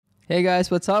Hey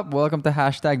guys, what's up? Welcome to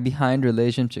Hashtag Behind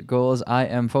Relationship Goals. I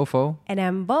am Fofo. And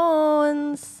I'm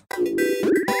Bones.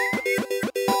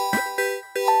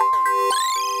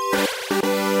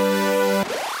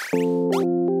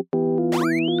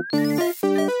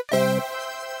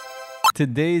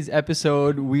 Today's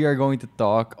episode, we are going to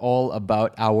talk all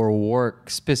about our work,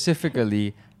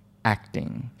 specifically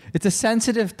acting. It's a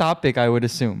sensitive topic, I would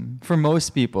assume, for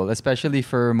most people, especially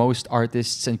for most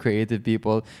artists and creative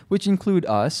people, which include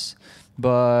us.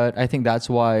 But I think that's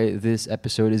why this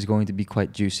episode is going to be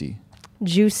quite juicy.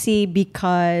 Juicy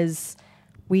because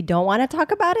we don't want to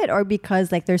talk about it, or because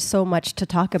there's so much to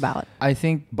talk about? I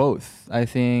think both. I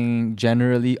think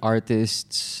generally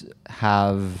artists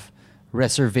have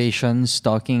reservations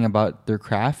talking about their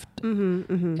craft,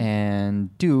 and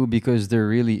two, because there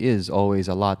really is always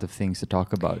a lot of things to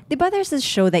talk about. Diba there's this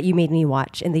show that you made me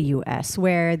watch in the US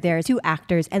where there's two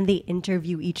actors and they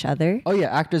interview each other? Oh yeah,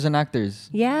 actors and actors.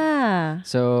 Yeah.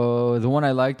 So the one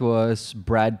I liked was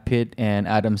Brad Pitt and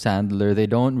Adam Sandler. They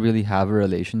don't really have a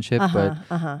relationship, but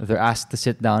they're asked to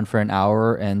sit down for an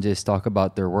hour and just talk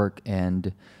about their work.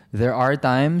 And there are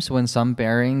times when some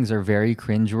pairings are very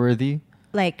cringeworthy.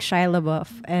 Like Shia LaBeouf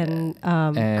and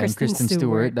Kristen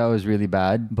Stewart. That was really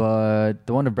bad. But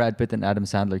the one of Brad Pitt and Adam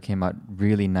Sandler came out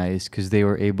really nice because they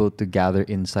were able to gather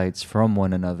insights from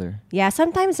one another. Yeah,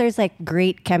 sometimes there's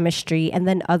great chemistry, and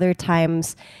then other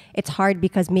times it's hard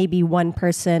because maybe one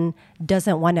person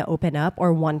doesn't want to open up,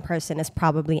 or one person is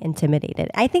probably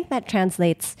intimidated. I think that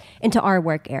translates into our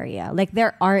work area.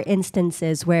 There are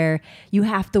instances where you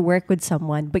have to work with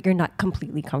someone, but you're not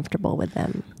completely comfortable with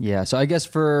them. Yeah, so I guess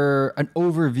for an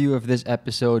overview of this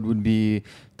episode would be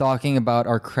talking about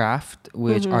our craft,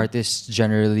 which artists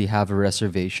generally have a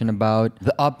reservation about,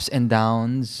 the ups and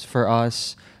downs for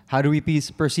us. How do we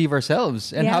perceive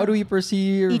ourselves? And how do we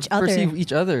perceive each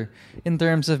other in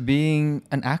terms of being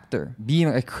an actor, being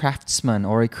a craftsman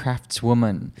or a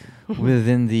craftswoman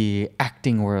within the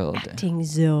acting world? Acting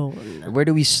zone. Where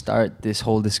do we start this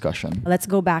whole discussion? Let's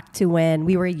go back to when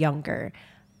we were younger.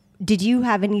 Did you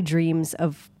have any dreams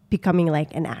of becoming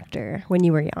an actor when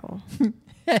you were young?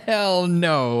 Hell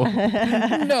no.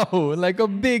 No, a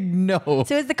big no.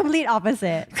 So it's the complete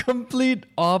opposite. Complete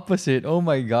opposite. Oh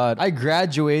my God. I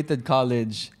graduated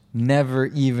college never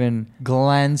even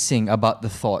glancing about the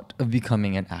thought of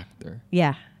becoming an actor.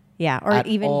 Yeah. Yeah. Or At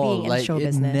even all. being in show it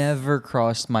business. never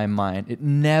crossed my mind. It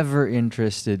never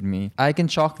interested me. I can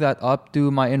chalk that up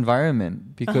to my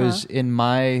environment because in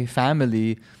my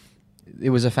family, it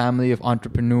was a family of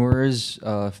entrepreneurs,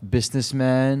 of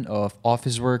businessmen, of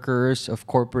office workers, of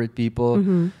corporate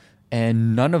people,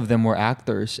 and none of them were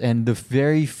actors. And the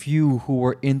very few who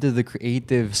were into the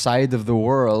creative side of the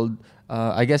world,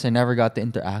 I guess I never got to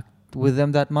interact with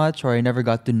them that much, or I never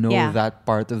got to know that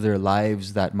part of their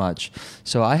lives that much.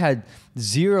 So I had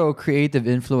zero creative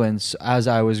influence as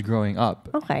I was growing up.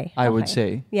 Okay. I would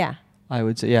say. Yeah. I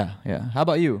would say, yeah. How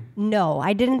about you? No,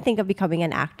 I didn't think of becoming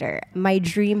an actor. My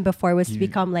dream before was to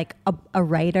become a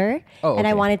writer. Oh, and I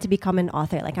okay. wanted to become an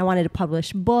author. I wanted to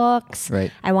publish books. Right.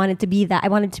 I wanted to be that. I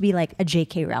wanted to be a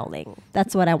J.K. Rowling.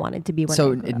 That's what I wanted to be when I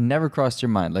So grew it up. never crossed your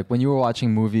mind, when you were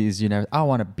watching movies, you never, I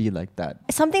want to be like that.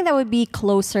 Something that would be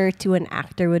closer to an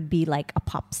actor would be a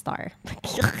pop star.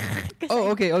 Oh,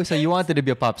 okay. Oh, so you wanted to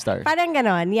be a pop star. Parang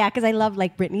ganon. Yeah, because I love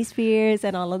Britney Spears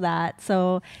and all of that.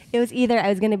 So it was either I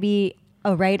was going to be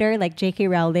a writer like J.K.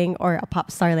 Rowling or a pop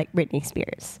star like Britney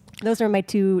Spears. Those were my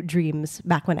two dreams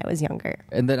back when I was younger.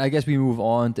 And then I guess we move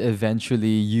on to eventually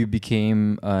you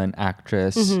became an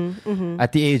actress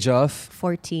at the age of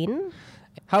 14?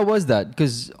 How was that?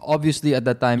 Because obviously at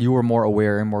that time you were more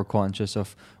aware and more conscious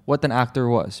of what an actor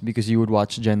was because you would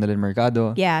watch Jenalyn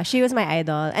Mercado. Yeah, she was my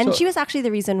idol. And So- she was actually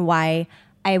the reason why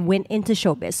I went into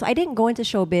showbiz. So I didn't go into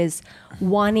showbiz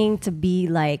wanting to be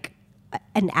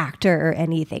an actor or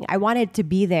anything. I wanted to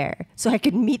be there so I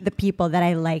could meet the people that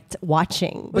I liked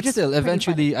watching. But which is still, pretty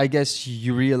eventually, funny. I guess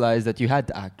you realized that you had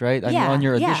to act, right? I mean, Yeah, on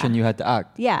your yeah. audition, you had to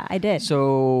act. Yeah, I did.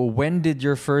 So when did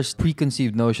your first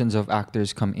preconceived notions of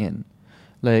actors come in?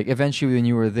 Eventually when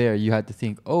you were there, you had to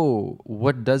think, oh,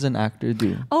 what does an actor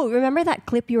do? Oh, remember that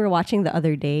clip you were watching the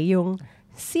other day? Yung,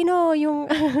 sino yung...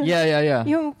 Yeah.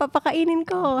 yung papakainin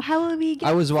ko? How will we get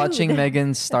I was food? watching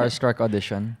Megan's Starstruck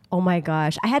audition. Oh my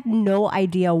gosh. I had no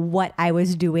idea what I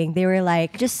was doing. They were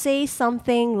just say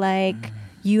something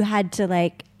you had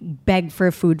to beg for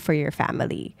food for your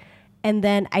family. And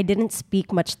then I didn't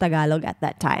speak much Tagalog at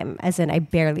that time, as in I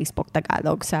barely spoke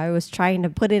Tagalog. So I was trying to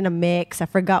put in a mix. I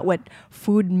forgot what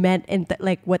food meant in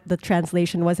what the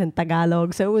translation was in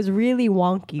Tagalog. So it was really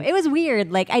wonky. It was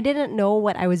weird. I didn't know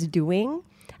what I was doing.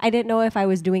 I didn't know if I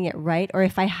was doing it right or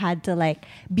if I had to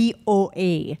be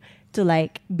OA to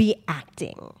like be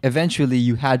acting. Eventually,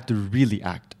 you had to really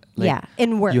act. Like, Yeah,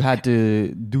 in work. You had to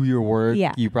do your work.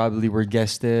 Yeah. You probably were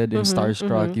guested in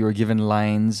Starstruck. You were given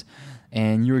lines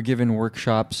and you were given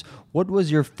workshops. What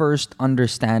was your first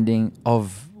understanding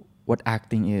of what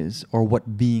acting is or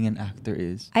what being an actor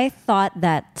is? I thought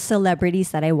that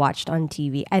celebrities that I watched on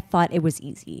TV, I thought it was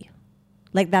easy.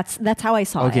 Like that's how I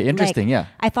saw it. Okay, interesting, Like, yeah.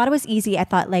 I thought it was easy. I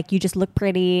thought like you just look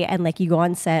pretty and like you go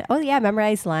on set. Oh yeah,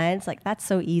 memorize lines. Like that's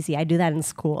so easy. I do that in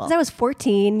school. As I was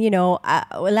 14, wala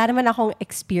naman akong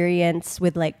experience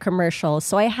with like commercials.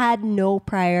 So I had no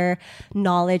prior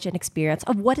knowledge and experience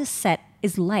of what a set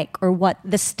is like or what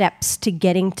the steps to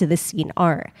getting to the scene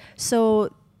are.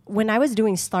 So when I was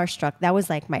doing Starstruck, that was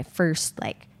like my first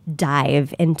like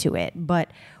dive into it.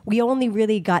 But we only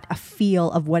really got a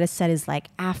feel of what a set is like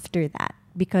after that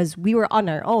because we were on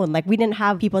our own. Like we didn't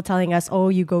have people telling us, oh,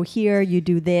 you go here, you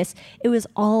do this. It was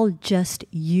all just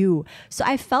you. So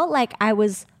I felt like I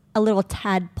was a little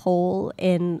tadpole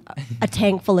in a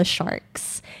tank full of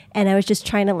sharks. And I was just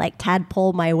trying to like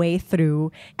tadpole my way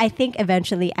through. I think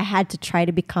eventually I had to try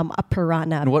to become a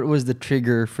piranha. And what was the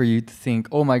trigger for you to think,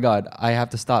 oh my God, I have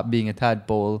to stop being a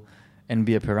tadpole and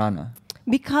be a piranha?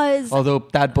 Because Although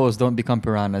tadpoles don't become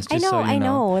piranhas, just so you know. I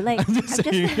know. Like,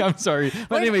 I'm sorry.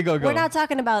 But anyway, go. We're not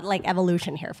talking about like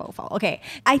evolution here, Fofo. Okay.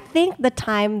 I think the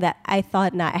time that I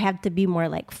thought, I have to be more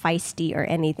like feisty or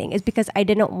anything is because I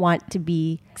didn't want to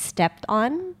be stepped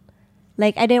on.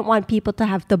 Like, I didn't want people to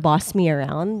have to boss me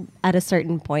around at a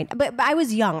certain point. But I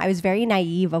was young. I was very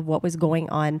naive of what was going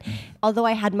on. Although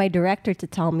I had my director to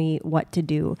tell me what to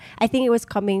do. I think it was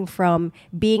coming from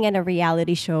being in a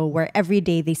reality show where every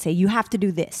day they say, you have to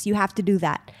do this, you have to do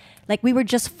that. Like, we were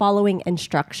just following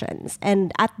instructions.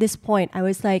 And at this point, I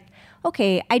was like,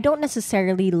 okay, I don't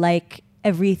necessarily like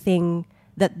everything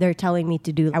that they're telling me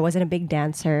to do. I wasn't a big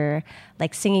dancer.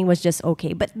 Like singing was just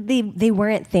okay, but they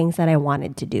weren't things that I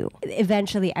wanted to do.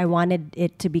 Eventually, I wanted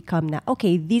it to become that,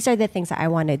 okay, these are the things that I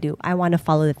want to do. I want to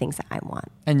follow the things that I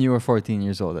want. And you were 14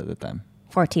 years old at the time.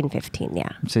 14, 15, yeah.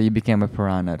 So you became a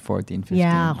piranha at 14, 15.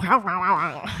 Yeah.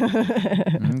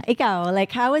 Ikaw,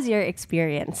 like, how was your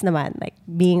experience naman, like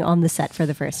being on the set for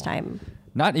the first time?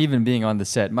 Not even being on the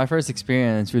set. My first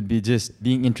experience would be just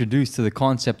being introduced to the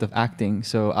concept of acting.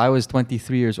 So I was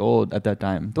 23 years old at that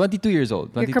time. 22 years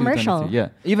old. 22, Your commercial. 23, yeah.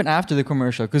 Even after the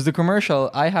commercial. Because the commercial,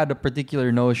 I had a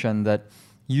particular notion that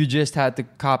you just had to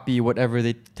copy whatever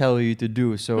they tell you to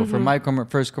do. So for my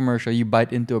first commercial, you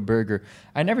bite into a burger.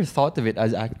 I never thought of it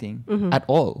as acting at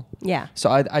all. Yeah. So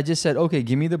I just said, okay,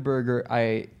 give me the burger.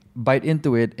 I bite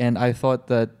into it, and I thought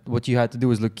that what you had to do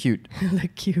was look cute.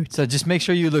 Look cute. So just make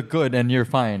sure you look good and you're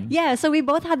fine. Yeah, so we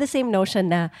both had the same notion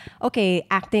that, okay,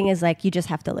 acting is like you just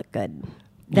have to look good.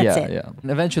 That's it. Yeah.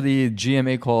 And eventually,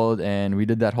 GMA called and we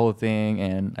did that whole thing,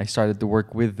 and I started to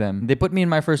work with them. They put me in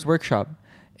my first workshop.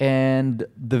 And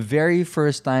the very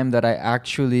first time that I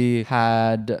actually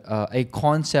had a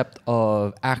concept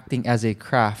of acting as a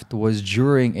craft was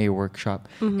during a workshop.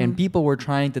 And people were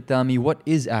trying to tell me, what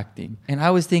is acting? And I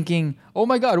was thinking, oh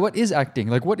my God, what is acting?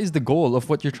 Like, what is the goal of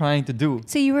what you're trying to do?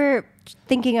 So you were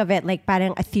thinking of it like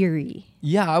parang a theory.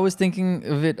 Yeah, I was thinking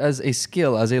of it as a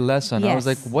skill, as a lesson. I was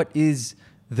like, Yes. what is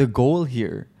the goal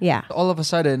here? Yeah. All of a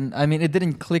sudden, I mean, it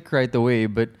didn't click right away,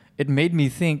 but it made me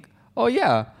think, oh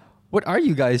yeah, what are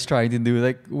you guys trying to do?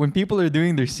 Like when people are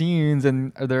doing their scenes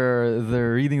and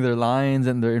they're reading their lines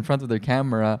and they're in front of their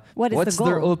camera, What is what's the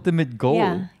their goal? ultimate goal?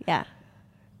 Yeah.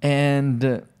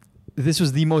 And this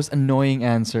was the most annoying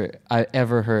answer I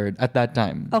ever heard at that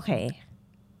time. Okay.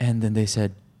 And then they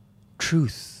said,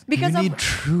 truth. Because you of- need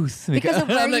truth. because of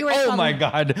where I'm like, you were oh my coming-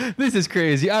 God, this is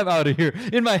crazy. I'm out of here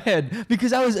in my head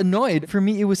because I was annoyed. For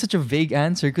me, it was such a vague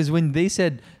answer because when they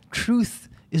said truth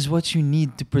is what you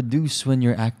need to produce when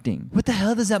you're acting, what the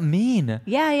hell does that mean?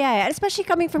 Yeah. Especially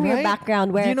coming from your Right?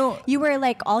 background where You know- you were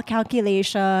like all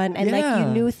calculation and like you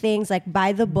Yeah. knew things like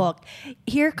by the book.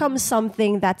 Here comes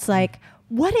something that's like,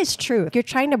 what is truth? You're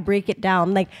trying to break it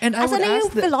down. Like, And I asan would na yung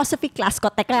ask the- philosophy class ko?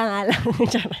 Teka nga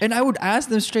lang. And I would ask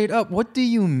them straight up, what do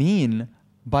you mean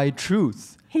by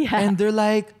truth? Yeah. And they're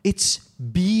like, it's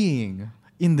being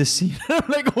in the scene. I'm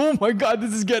like, oh my God,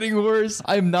 this is getting worse.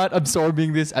 I'm not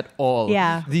absorbing this at all.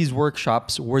 Yeah. These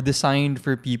workshops were designed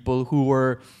for people who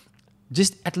were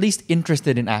just at least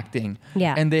interested in acting.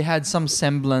 Yeah. And they had some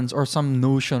semblance or some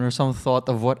notion or some thought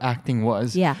of what acting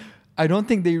was. Yeah. I don't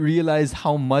think they realized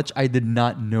how much I did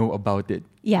not know about it.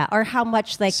 Yeah, or how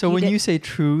much like So when did- you say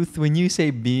truth, when you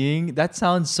say being, that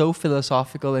sounds so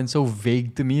philosophical and so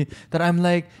vague to me that I'm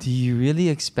like, do you really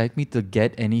expect me to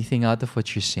get anything out of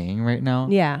what you're saying right now?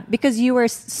 Yeah, because you were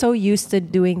so used to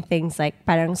doing things like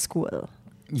parang school.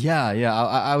 Yeah.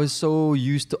 I was so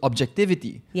used to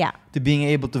objectivity. Yeah. To being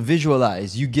able to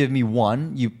visualize. You give me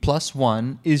 1, you plus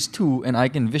 1 is 2, and I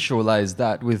can visualize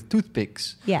that with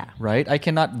toothpicks. Yeah. Right? I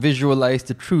cannot visualize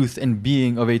the truth and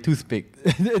being of a toothpick.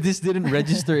 This didn't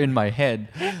register in my head.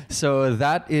 So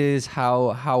that is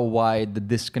how wide the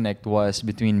disconnect was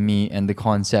between me and the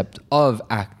concept of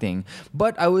acting.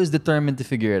 But I was determined to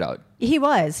figure it out. He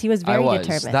was very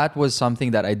determined. That was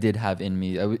something that I did have in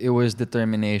me. It was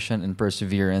determination and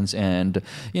perseverance, and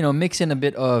mix in a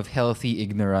bit of healthy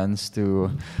ignorance to,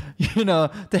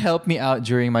 to help me out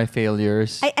during my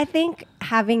failures. I think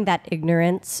having that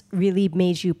ignorance really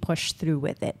made you push through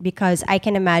with it, because I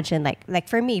can imagine like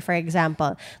for me, for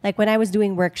example, like when I was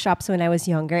doing workshops when I was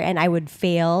younger and I would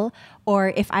fail,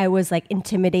 or if I was like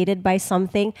intimidated by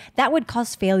something, that would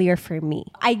cause failure for me.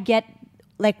 I get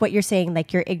like what you're saying,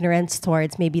 like your ignorance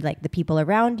towards maybe like the people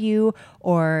around you,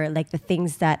 or like the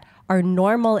things that are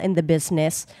normal in the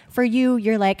business. For you,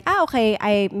 you're like, okay,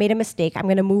 I made a mistake. I'm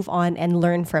going to move on and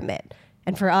learn from it.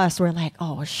 And for us, we're like,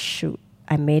 oh, shoot,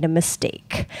 I made a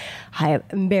mistake. I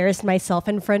embarrassed myself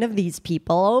in front of these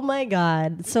people. Oh my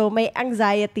God. So may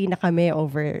anxiety na kami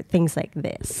over things like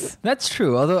this. That's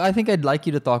true. Although I think I'd like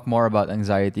you to talk more about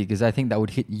anxiety, because I think that would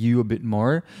hit you a bit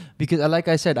more. Because like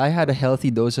I said, I had a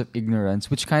healthy dose of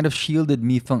ignorance, which kind of shielded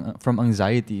me from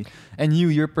anxiety. And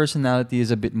your personality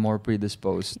is a bit more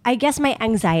predisposed. I guess my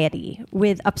anxiety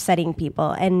with upsetting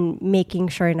people and making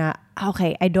sure na,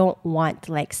 okay, I don't want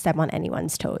to like step on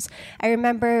anyone's toes. I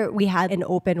remember we had an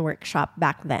open workshop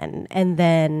back then, and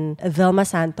then Vilma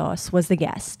Santos was the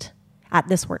guest at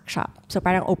this workshop. So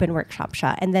parang open workshop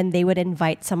siya. And then they would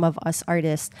invite some of us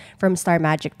artists from Star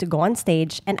Magic to go on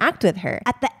stage and act with her.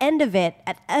 At the end of it,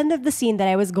 at the end of the scene that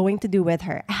I was going to do with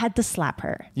her, I had to slap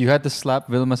her. You had to slap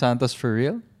Vilma Santos for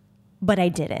real? But I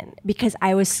didn't, because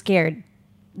I was scared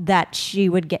that she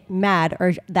would get mad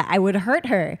or that I would hurt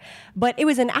her. But it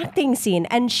was an acting scene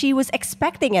and she was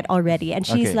expecting it already. And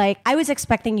she's like, I was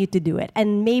expecting you to do it.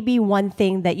 And maybe one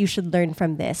thing that you should learn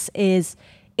from this is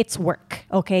it's work,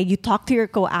 okay? You talk to your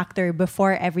co-actor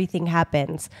before everything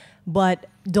happens, but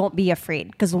don't be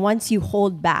afraid, because once you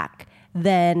hold back,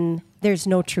 then there's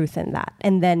no truth in that.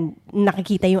 And then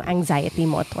nakikita yung anxiety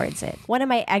mo towards it. One of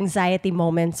my anxiety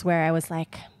moments where I was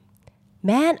like,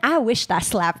 man, I wish I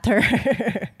slapped her.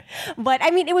 But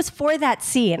I mean, it was for that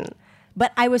scene.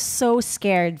 But I was so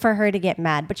scared for her to get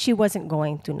mad. But she wasn't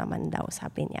going to naman daw,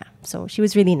 sabi niya. So she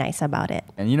was really nice about it.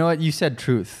 And you know what? You said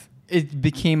truth. It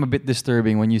became a bit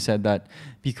disturbing when you said that,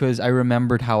 because I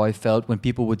remembered how I felt when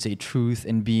people would say truth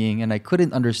and being, and I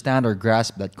couldn't understand or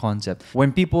grasp that concept.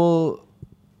 When people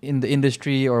in the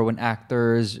industry, or when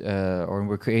actors or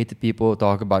when creative people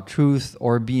talk about truth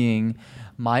or being,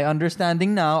 my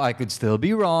understanding now, I could still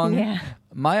be wrong. Yeah.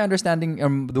 My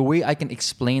understanding, the way I can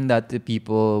explain that to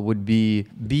people would be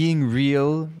being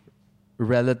real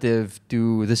relative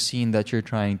to the scene that you're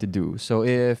trying to do. So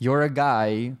if you're a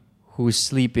guy who's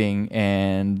sleeping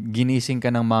and ginising ka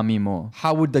ng mami mo,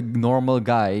 how would the normal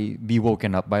guy be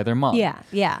woken up by their mom?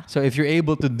 Yeah. So if you're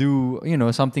able to do,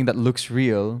 something that looks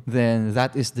real, then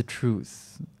that is the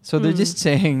truth. So they're just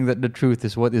saying that the truth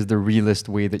is what is the realest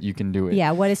way that you can do it.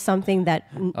 Yeah, what is something that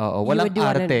you walang would do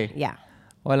on arte. yeah.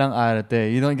 Walang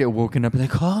arte. You don't get woken up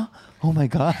like, huh? Oh my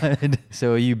God.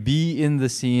 So you be in the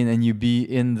scene and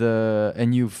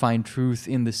you find truth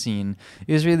in the scene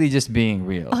is really just being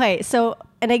real. Okay, so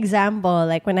an example,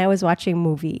 like when I was watching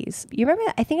movies, you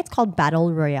remember, I think it's called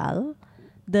Battle Royale,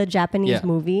 the Japanese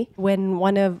movie. When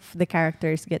one of the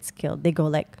characters gets killed, they go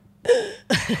like,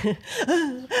 so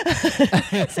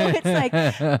it's like,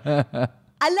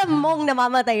 alam mong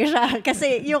namamatay siya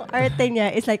kasi yung arte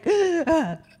niya is like,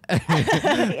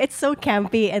 it's so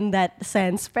campy in that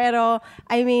sense. Pero,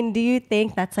 I mean, do you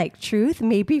think that's like truth?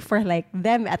 Maybe for like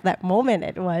them at that moment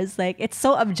it was. Like, it's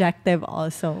so objective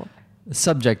also.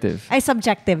 Subjective.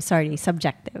 Subjective.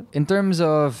 In terms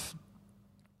of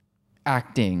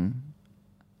acting,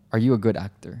 are you a good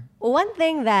actor? One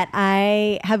thing that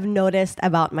I have noticed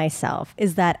about myself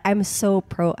is that I'm so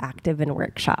proactive in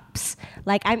workshops.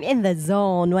 Like, I'm in the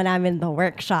zone when I'm in the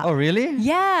workshop. Oh, really?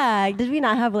 Yeah. Did we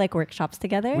not have like workshops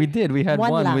together? We did. We had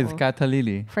one lang with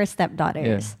Katalili. for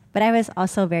stepdaughters. Yeah. But I was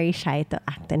also very shy to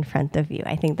act in front of you.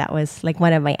 I think that was like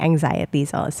one of my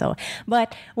anxieties also.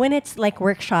 But when it's like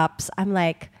workshops, I'm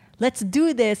like, let's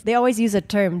do this. They always use a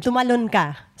term, tumalon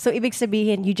ka. So ibig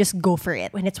sabihin, you just go for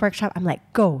it. When it's workshop, I'm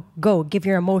like, go, give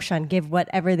your emotion, give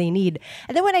whatever they need.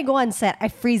 And then when I go on set, I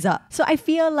freeze up. So I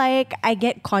feel like I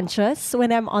get conscious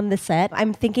when I'm on the set.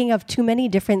 I'm thinking of too many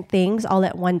different things all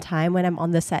at one time when I'm on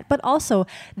the set. But also,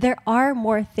 there are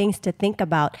more things to think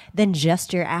about than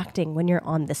just your acting when you're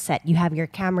on the set. You have your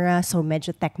camera, so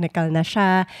medyo technical na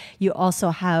siya. You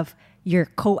also have your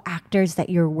co-actors that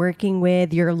you're working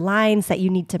with, your lines that you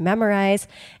need to memorize,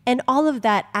 and all of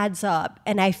that adds up.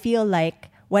 And I feel like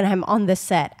when I'm on the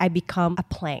set, I become a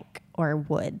plank or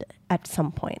wood at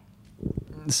some point.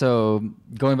 So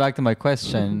going back to my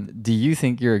question, do you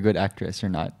think you're a good actress or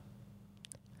not?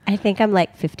 I think I'm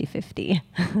like 50-50.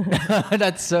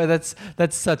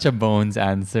 That's such a bones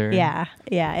answer. Yeah,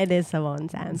 it is a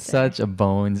bones answer. Such a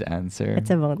bones answer.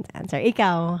 It's a bones answer.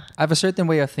 Ikaw? I have a certain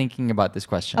way of thinking about this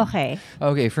question. Okay.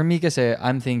 Okay, for me kasi,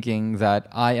 I'm thinking that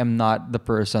I am not the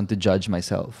person to judge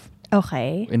myself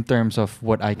Okay. in terms of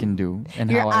what I can do and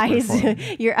Your how I eyes, perform.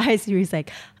 your eyes, you're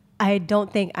like, I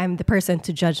don't think I'm the person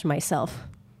to judge myself.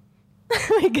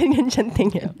 May ganyan siyang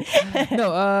tingin.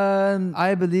 No,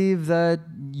 I believe that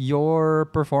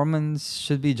your performance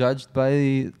should be judged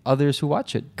by others who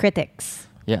watch it. Critics.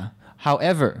 Yeah.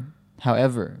 However,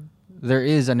 there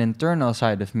is an internal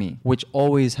side of me which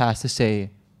always has to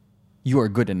say, you are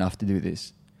good enough to do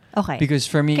this. Okay. Because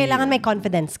for me, Kailangan may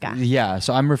confidence ka. yeah,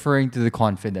 so I'm referring to the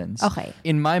confidence. Okay.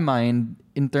 In my mind,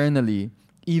 internally,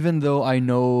 even though I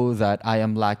know that I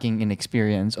am lacking in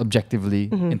experience objectively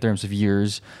in terms of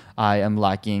years, I am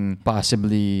lacking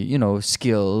possibly,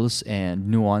 skills and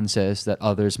nuances that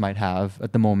others might have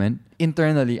at the moment.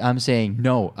 Internally, I'm saying,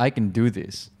 no, I can do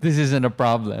this. This isn't a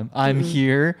problem. I'm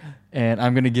here and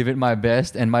I'm going to give it my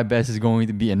best, and my best is going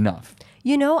to be enough.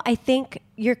 I think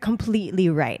you're completely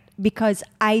right, because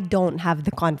I don't have the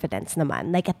confidence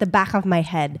naman. Like at the back of my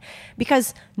head,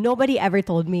 because nobody ever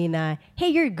told me na, hey,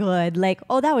 you're good. Like,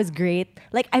 oh, that was great.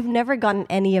 Like I've never gotten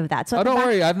any of that. So Oh, don't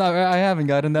worry. I haven't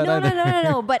gotten that either.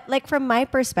 No. But like from my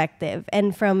perspective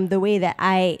and from the way that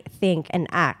I think and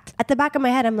act, at the back of my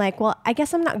head, I'm like, well, I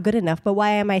guess I'm not good enough, but why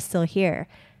am I still here?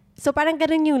 So parang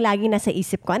ganun yung lagi nasa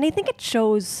isip ko. And I think it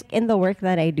shows in the work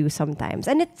that I do sometimes.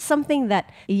 And it's something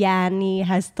that Yanni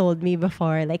has told me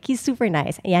before. Like, he's super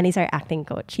nice. Yanni's our acting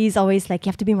coach. He's always like, you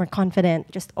have to be more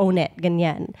confident. Just own it.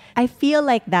 Ganyan. I feel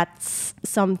like that's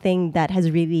something that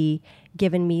has really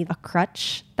given me a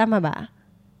crutch. Tama ba?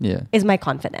 Yeah. Is my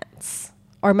confidence.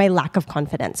 Or my lack of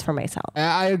confidence for myself.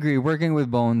 I agree. Working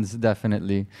with Bones,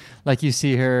 definitely. Like you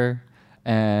see her,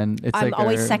 and it's I'm like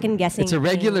always second guessing. It's a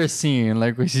regular scene,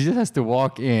 like where she just has to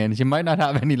walk in. She might not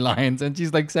have any lines, and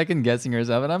she's like second guessing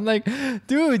herself. And I'm like,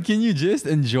 dude, can you just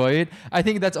enjoy it? I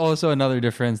think that's also another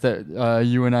difference that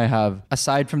you and I have,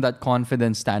 aside from that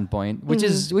confidence standpoint, which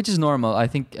is normal. I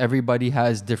think everybody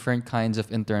has different kinds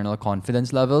of internal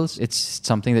confidence levels. It's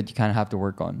something that you kind of have to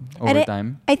work on over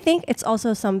time. I think it's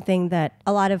also something that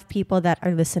a lot of people that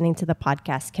are listening to the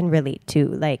podcast can relate to.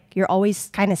 Like, you're always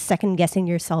kind of second guessing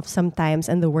yourself sometimes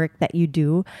and the work that you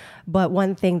do. But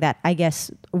one thing that I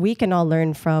guess we can all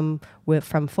learn from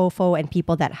Fofo and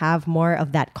people that have more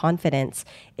of that confidence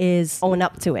is own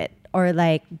up to it. Or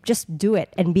like, just do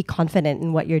it and be confident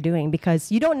in what you're doing,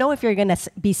 because you don't know if you're going to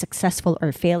be successful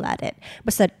or fail at it.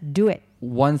 But do it.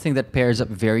 One thing that pairs up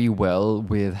very well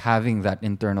with having that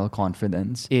internal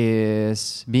confidence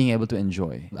is being able to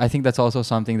enjoy. I think that's also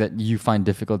something that you find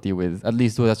difficulty with. At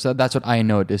least that's what I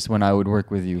noticed when I would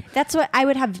work with you. That's what I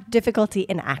would have difficulty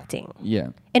in acting. Yeah.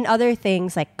 In other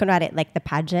things, like kunwari, like the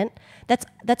pageant,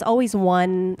 that's always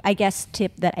one, I guess,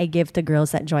 tip that I give to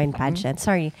girls that join pageant.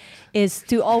 Sorry, is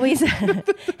to always have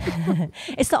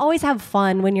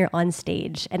fun when you're on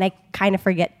stage. And I kind of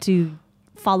forget to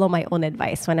follow my own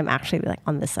advice when I'm actually like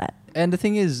on the set. And the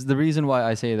thing is, the reason why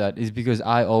I say that is because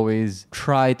I always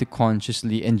try to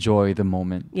consciously enjoy the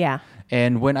moment. Yeah.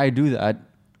 And when I do that,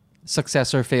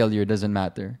 success or failure doesn't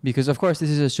matter. Because of course, this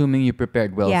is assuming you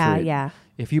prepared well for it. Yeah.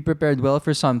 If you prepared well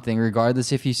for something,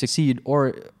 regardless if you succeed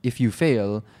or if you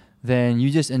fail, then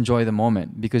you just enjoy the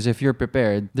moment. Because if you're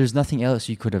prepared, there's nothing else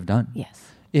you could have done. Yes.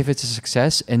 If it's a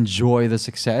success, enjoy the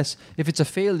success. If it's a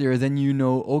failure, then you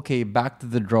know, okay, back to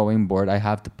the drawing board. I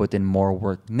have to put in more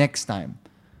work next time.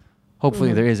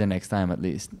 Hopefully there is a next time at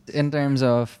least. In terms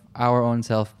of our own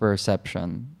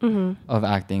self-perception of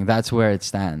acting, that's where it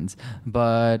stands.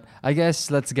 But I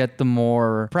guess let's get the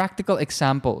more practical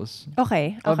examples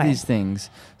of these things.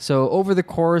 So over the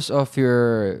course of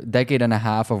your decade and a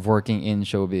half of working in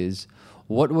showbiz,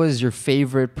 what was your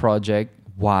favorite project?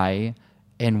 Why?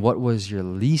 And what was your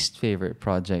least favorite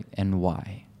project and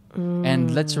why?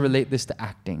 And let's relate this to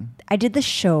acting. I did the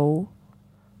show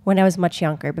when I was much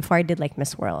younger, before I did like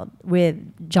Miss World with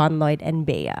John Lloyd and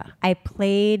Bea. I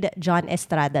played John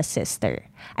Estrada's sister.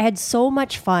 I had so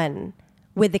much fun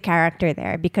with the character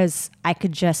there because I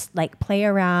could just like play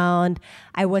around.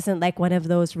 I wasn't like one of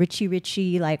those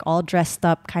Richie, like all dressed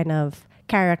up kind of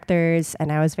characters, and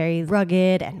I was very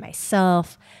rugged and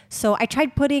myself. So I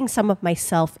tried putting some of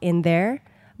myself in there,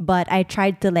 but I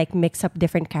tried to like mix up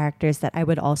different characters that I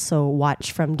would also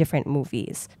watch from different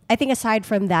movies. I think aside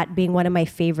from that being one of my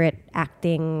favorite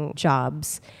acting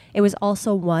jobs, it was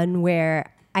also one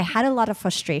where I had a lot of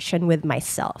frustration with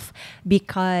myself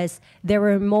because there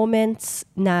were moments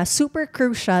na super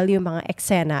crucial yung mga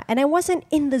eksena and I wasn't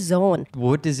in the zone.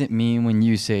 What does it mean when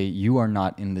you say you are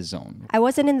not in the zone? I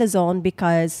wasn't in the zone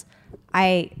because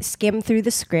I skimmed through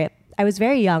the script. I was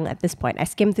very young at this point. I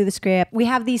skimmed through the script. We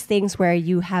have these things where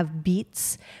you have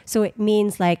beats. So it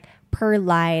means like per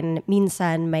line,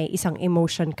 minsan may isang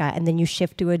emotion ka and then you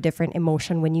shift to a different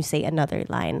emotion when you say another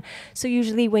line. So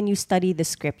usually when you study the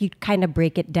script, you kind of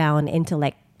break it down into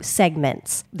like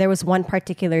segments. There was one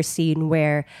particular scene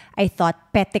where I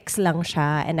thought petiks lang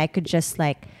siya and I could just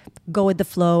like go with the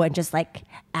flow and just like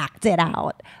act it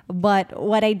out. But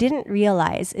what I didn't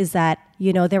realize is that,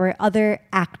 you know, there were other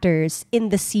actors in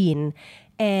the scene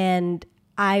and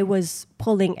I was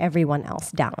pulling everyone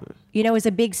else down. You know, it was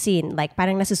a big scene, like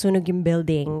parang nasusunog yung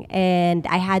building and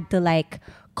I had to like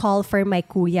call for my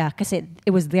kuya kasi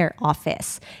it was their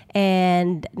office.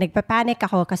 And nagpapanic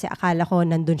ako kasi akala ko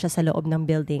nandun siya sa loob ng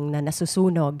building na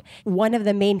nasusunog. One of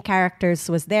the main characters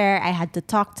was there. I had to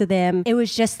talk to them. It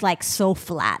was just like so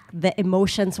flat. The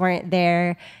emotions weren't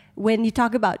there. When you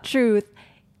talk about truth,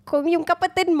 kung yung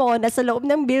kapatid mo nasa loob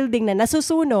ng building na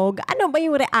nasusunog, ano ba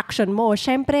yung reaction mo?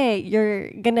 Syempre, you're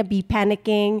gonna be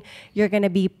panicking, you're gonna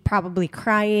be probably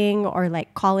crying or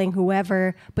like calling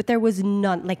whoever, but there was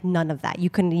none of that. You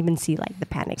couldn't even see like the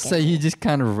panic. So you just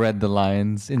kind of read the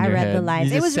lines in your head. I read the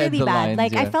lines. It was really bad.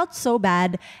 Like I felt so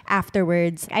bad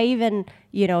afterwards. I even,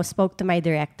 you know, spoke to my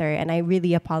director and I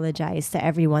really apologized to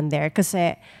everyone there because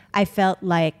I felt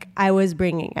like I was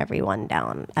bringing everyone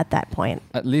down at that point.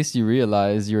 At least you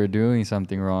realized you were doing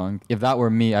something wrong. If that were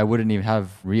me, I wouldn't even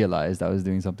have realized I was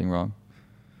doing something wrong.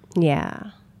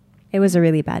 Yeah. It was a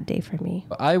really bad day for me.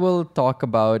 I will talk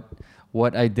about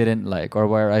what I didn't like or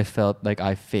where I felt like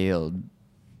I failed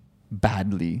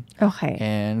badly. Okay.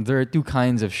 And there are two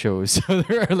kinds of shows. So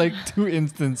there are like two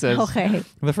instances. Okay.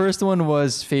 The first one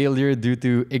was failure due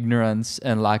to ignorance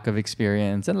and lack of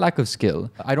experience and lack of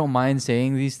skill. I don't mind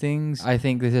saying these things. I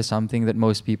think this is something that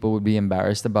most people would be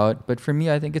embarrassed about. But for me,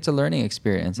 I think it's a learning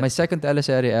experience. My second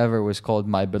teleserie ever was called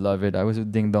My Beloved. I was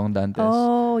with Ding Dong Dantes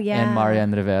and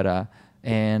Marian Rivera.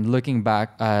 And looking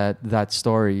back at that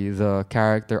story, the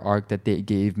character arc that they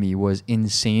gave me was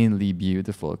insanely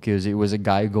beautiful because it was a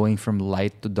guy going from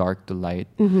light to dark to light.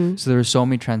 Mm-hmm. So there were so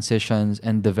many transitions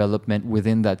and development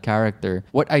within that character.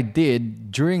 What I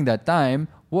did during that time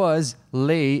was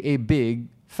lay a big,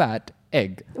 fat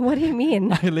egg. What do you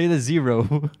mean? I laid a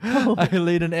 0. Oh. I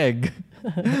laid an egg.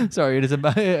 Sorry, it is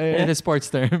a sports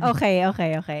term. Okay.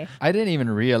 I didn't even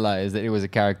realize that it was a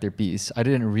character piece. I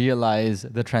didn't realize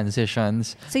the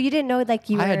transitions. So you didn't know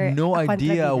like you were I had no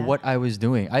idea kontrabida. what I was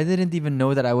doing. I didn't even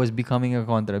know that I was becoming a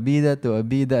kontrabida to a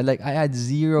bida. Like I had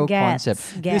zero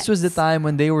concept. This was the time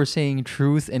when they were saying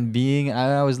truth and being. And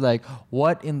I was like,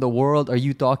 what in the world are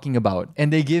you talking about?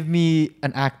 And they give me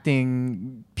an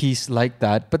acting piece like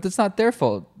that, but it's not their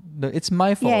fault. It's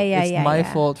my fault. It's my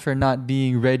fault for not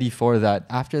being ready for that.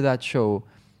 After that show,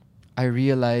 I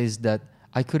realized that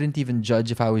I couldn't even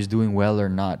judge if I was doing well or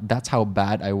not. That's how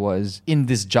bad I was in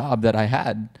this job that I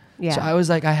had. Yeah. So I was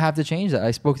like, I have to change that.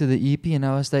 I spoke to the EP and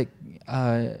I was like,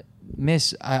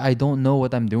 Miss, I don't know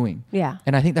what I'm doing. Yeah.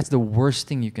 And I think that's the worst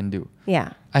thing you can do.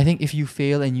 Yeah. I think if you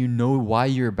fail and you know why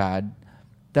you're bad,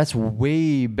 that's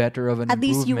way better of an improvement.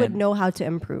 At least you would know how to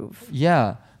improve.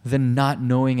 Yeah. Than not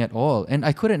knowing at all. And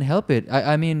I couldn't help it.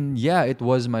 I mean, yeah, it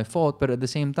was my fault, but at the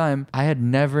same time, I had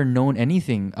never known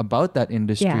anything about that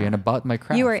industry and about my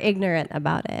craft. You were ignorant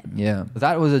about it. Yeah.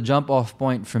 That was a jump off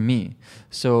point for me.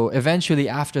 So eventually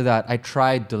after that, I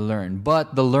tried to learn.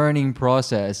 But the learning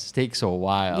process takes a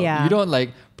while. Yeah. You don't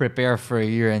like prepare for a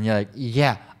year and you're like,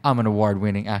 yeah, I'm an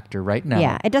award-winning actor right now.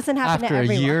 Yeah, it doesn't happen after to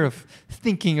everyone. a year of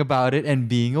thinking about it and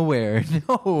being aware.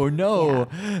 No.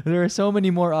 Yeah. There are so many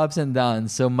more ups and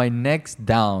downs. So my next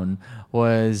down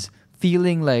was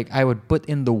feeling like I would put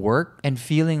in the work and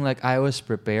feeling like I was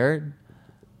prepared,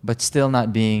 but still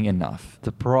not being enough.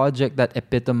 The project that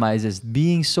epitomizes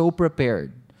being so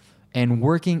prepared and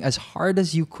working as hard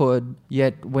as you could,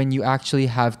 yet when you actually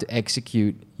have to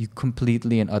execute, you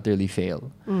completely and utterly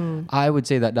fail. I would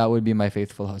say that would be my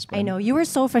faithful husband. I know. You were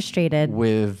so frustrated.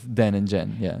 With Den and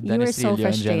Jen. Yeah. You Den were so Estrella and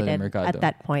Jenna frustrated Mercado. at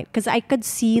that point because I could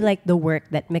see like the work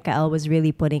that Mikael was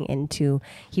really putting into.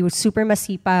 He was super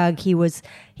masipag.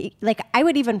 Like I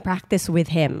would even practice with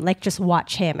him, like just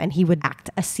watch him, and he would act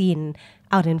a scene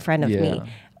out in front of me. Yeah.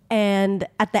 And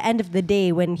at the end of the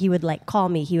day, when he would like call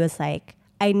me, he was like,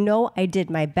 "I know I did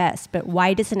my best, but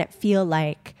why doesn't it feel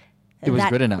like It was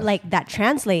good enough. Like that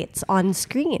translates on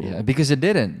screen?" Yeah, because it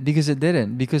didn't.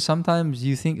 Because sometimes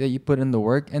you think that you put in the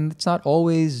work, and it's not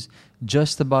always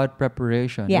just about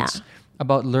preparation. Yeah. It's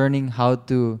about learning how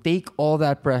to take all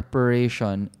that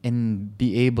preparation and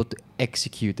be able to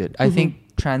execute it. I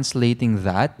think translating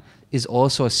that is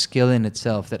also a skill in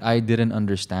itself that I didn't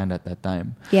understand at that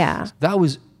time. Yeah. That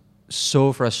was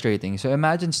so frustrating. So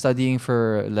imagine studying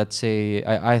for, let's say,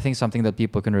 I think something that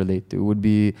people can relate to would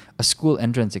be a school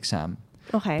entrance exam.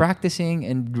 Okay. Practicing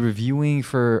and reviewing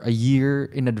for a year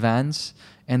in advance,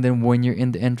 and then when you're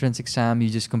in the entrance exam, you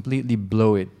just completely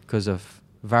blow it because of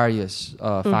various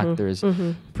factors.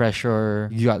 Pressure,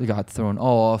 you got thrown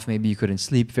off, maybe you couldn't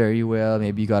sleep very well,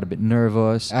 maybe you got a bit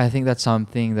nervous. I think that's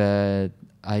something that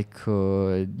I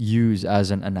could use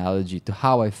as an analogy to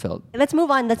how I felt. Let's move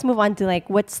on to like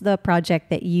what's the project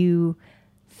that you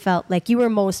felt like you were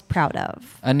most proud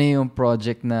of? Ano yung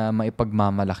project na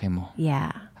maipagmamalaki mo?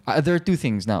 Yeah. There are two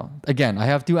things now. Again, I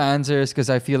have two answers because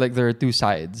I feel like there are two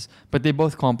sides, but they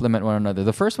both complement one another.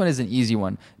 The first one is an easy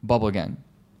one, Bubble Gang.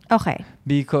 Okay.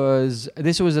 Because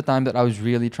this was a time that I was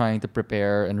really trying to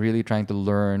prepare and really trying to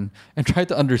learn and try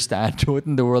to understand what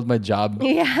in the world my job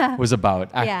was about,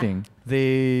 acting. Yeah.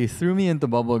 They threw me into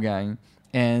Bubble Gang,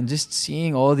 and just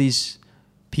seeing all these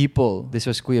people, this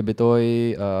was Kuya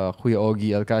Bitoy, Kuya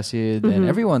Ogie Alcacid, and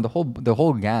everyone, the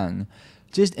whole gang,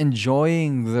 just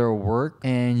enjoying their work,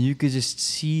 and you could just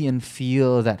see and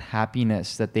feel that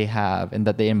happiness that they have and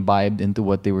that they imbibed into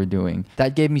what they were doing.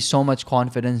 That gave me so much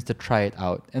confidence to try it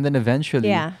out. And then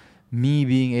eventually, me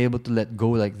being able to let go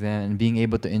like them and being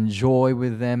able to enjoy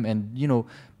with them and,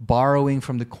 borrowing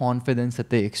from the confidence that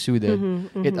they exuded,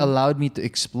 it allowed me to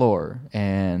explore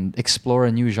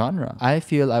a new genre. I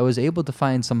feel I was able to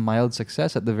find some mild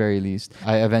success at the very least.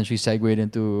 I eventually segued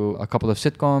into a couple of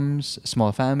sitcoms,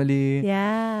 Small Family.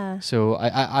 Yeah. So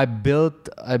I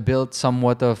built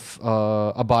somewhat of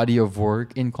a body of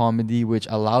work in comedy, which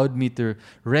allowed me to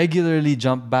regularly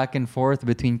jump back and forth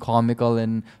between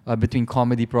between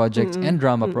comedy projects and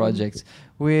drama projects,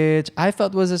 which I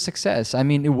felt was a success. I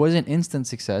mean, it wasn't instant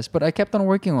success, but I kept on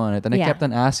working on it, and I kept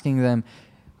on asking them,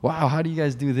 wow, how do you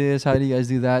guys do this? How do you guys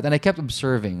do that? And I kept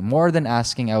observing. More than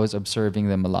asking, I was observing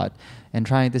them a lot and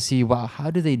trying to see, wow, how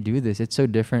do they do this? It's so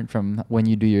different from when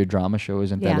you do your drama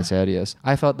shows and teleseries.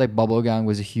 I felt like Bubble Gang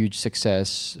was a huge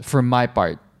success for my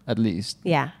part, at least.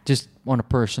 Yeah. Just on a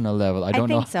personal level. I don't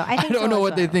know. I don't know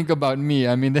what they think about me.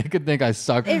 I mean, they could think I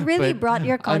suck. It really brought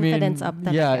your confidence up.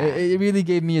 It really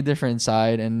gave me a different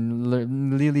side and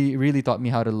really taught me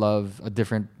how to love a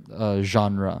different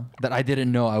genre that I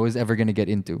didn't know I was ever going to get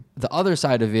into. The other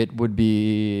side of it would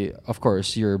be, of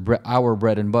course, our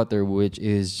bread and butter, which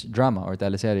is drama or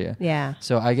teleserye. Yeah.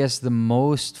 So I guess the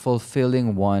most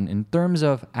fulfilling one in terms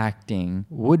of acting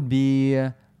would be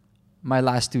my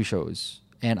last two shows.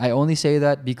 And I only say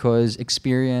that because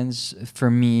experience for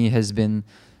me has been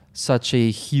such a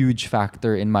huge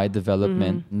factor in my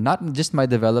development. Not just my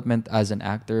development as an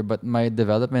actor, but my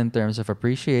development in terms of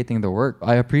appreciating the work.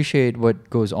 I appreciate what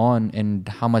goes on and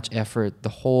how much effort the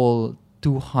whole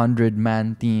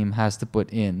 200-man team has to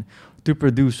put in to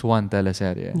produce one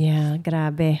teleserye. Yeah,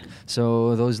 grabe.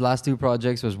 So those last two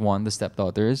projects was one, The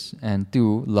Stepdaughters, and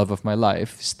two, Love of My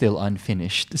Life, still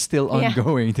unfinished, still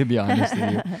ongoing, to be honest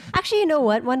with you. Actually, you know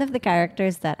what? One of the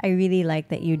characters that I really liked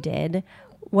that you did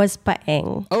was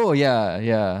Paeng. Oh yeah,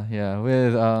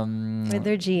 with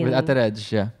Regine. with Ate Reg,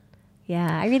 yeah.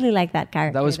 Yeah, I really like that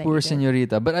character. That was poor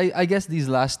Señorita. But I guess these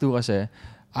last two kasi,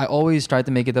 I always try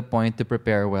to make it a point to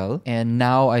prepare well. And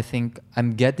now I think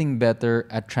I'm getting better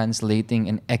at translating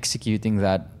and executing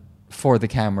that for the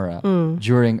camera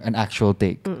during an actual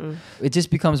take. It just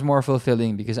becomes more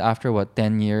fulfilling because after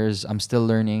 10 years, I'm still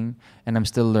learning and I'm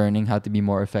still learning how to be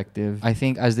more effective. I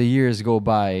think as the years go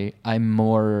by, I'm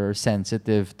more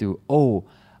sensitive to,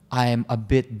 I'm a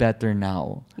bit better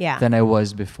now than I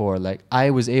was before. Like I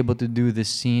was able to do this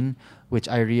scene, which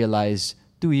I realized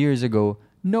 2 years ago,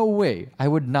 no way, I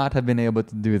would not have been able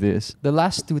to do this. The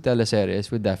last two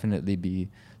teleseries would definitely be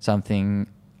something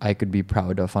I could be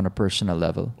proud of on a personal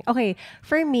level? Okay,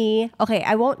 for me, okay,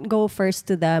 I won't go first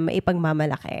to the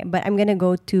maipagmamalaki, but I'm gonna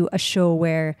go to a show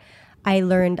where I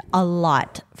learned a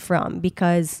lot from,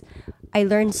 because I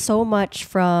learned so much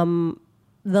from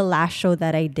the last show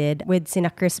that I did with Sina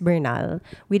Chris Bernal.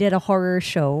 We did a horror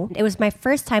show. It was my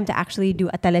first time to actually do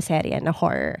a teleserye and a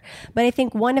horror. But I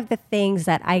think one of the things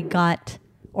that I got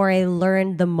or I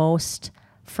learned the most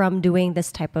from doing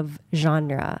this type of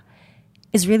genre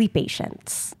is really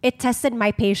patience. It tested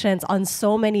my patience on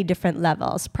so many different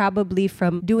levels, probably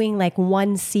from doing like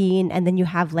one scene and then you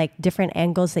have like different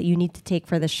angles that you need to take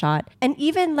for the shot. And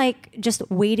even like just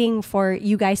waiting for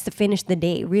you guys to finish the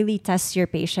day really tests your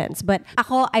patience. But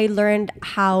ako, I learned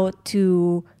how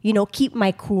to, keep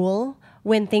my cool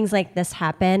when things like this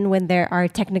happen, when there are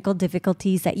technical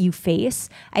difficulties that you face.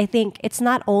 I think it's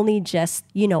not only just,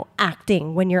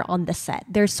 acting when you're on the set.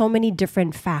 There's so many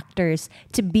different factors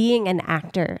to being an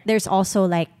actor. There's also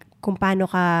like kung paano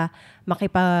ka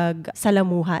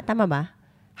makipagsalamuha, tama ba?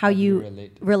 How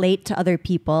you relate to other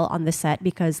people on the set,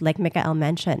 because like Mikael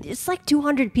mentioned, it's like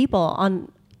 200 people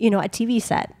on a TV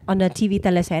set, on a TV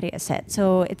teleserye set.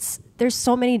 So there's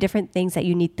so many different things that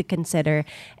you need to consider.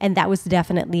 And that was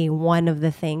definitely one of the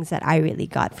things that I really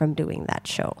got from doing that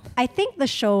show. I think the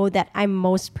show that I'm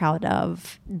most proud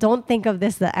of, don't think of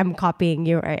this that I'm copying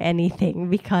you or anything,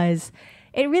 because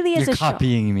it really is You're a show. You're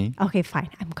copying me. Okay, fine.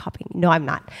 I'm copying. No, I'm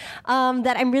not.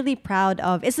 That I'm really proud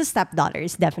of is The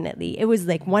Stepdaughters, definitely. It was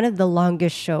like one of the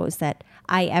longest shows that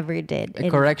I ever did.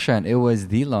 Correction, it was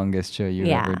the longest show you've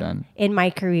ever done. In my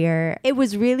career. It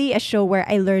was really a show where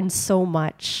I learned so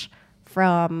much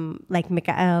from like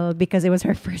Mikael, because it was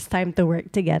her first time to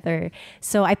work together.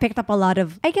 So I picked up a lot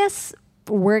of, I guess,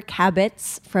 work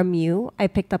habits from you. I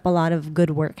picked up a lot of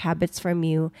good work habits from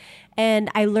you. And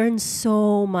I learned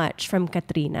so much from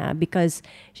Katrina, because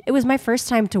it was my first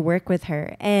time to work with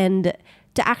her. And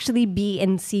to actually be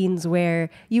in scenes where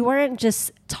you weren't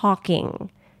just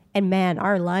talking. And man,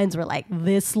 our lines were like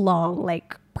this long,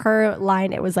 like per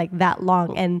line, it was like that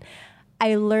long. And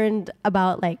I learned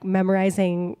about like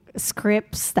memorizing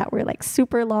scripts that were like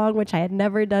super long, which I had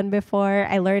never done before.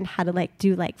 I learned how to like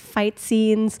do like fight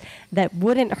scenes that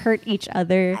wouldn't hurt each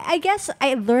other. I guess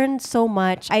I learned so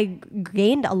much. I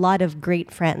gained a lot of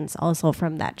great friends also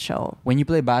from that show. When you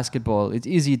play basketball, it's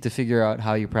easy to figure out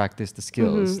how you practice the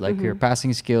skills, your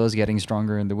passing skills, getting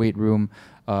stronger in the weight room,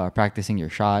 practicing your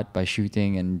shot by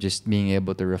shooting, and just being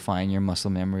able to refine your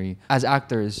muscle memory. As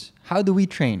actors, how do we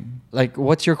train? Like,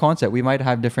 what's your concept? We might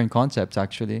have different concepts,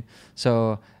 actually.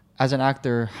 So as an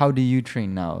actor, how do you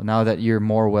train now that you're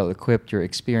more well-equipped, you're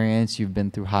experienced, you've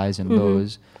been through highs and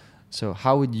lows? So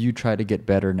how would you try to get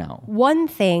better now? One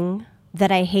thing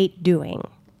that I hate doing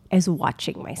is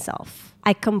watching myself.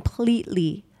 I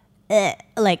completely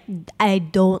I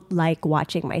don't like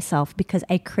watching myself, because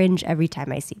I cringe every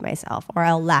time I see myself, or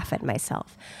I'll laugh at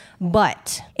myself.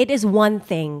 But it is one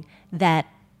thing that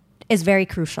is very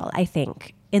crucial, I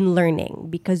think, in learning,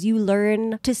 because you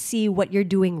learn to see what you're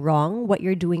doing wrong, what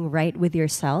you're doing right with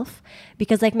yourself.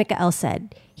 Because like Mikael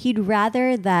said, he'd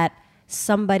rather that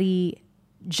somebody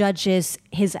judges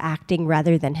his acting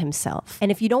rather than himself.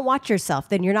 And if you don't watch yourself,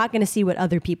 then you're not going to see what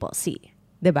other people see.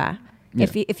 Diba? Yeah.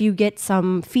 If you get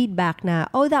some feedback na,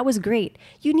 oh, that was great,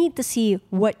 you need to see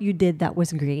what you did that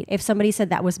was great. If somebody said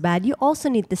that was bad, you also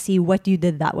need to see what you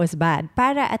did that was bad.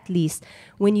 Para at least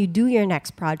when you do your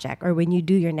next project or when you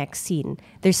do your next scene,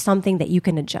 there's something that you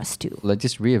can adjust to. Like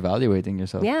just reevaluating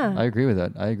yourself. Yeah. I agree with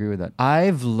that.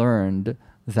 I've learned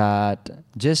that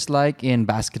just like in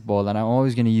basketball, and I'm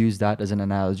always going to use that as an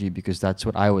analogy because that's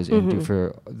what I was into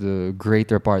for the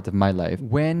greater part of my life.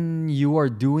 When you are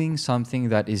doing something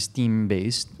that is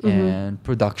team-based and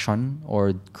production,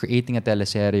 or creating a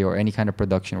teleserye or any kind of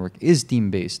production work is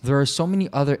team-based, there are so many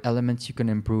other elements you can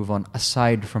improve on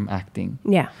aside from acting.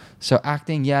 Yeah. So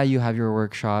acting, yeah, you have your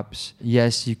workshops.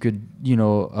 Yes, you could,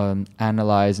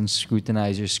 analyze and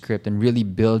scrutinize your script and really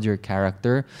build your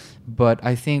character. But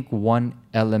I think one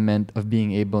element of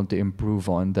being able to improve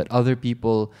on that other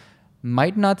people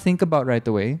might not think about right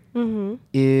away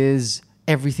is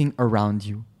everything around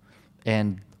you.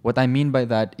 And what I mean by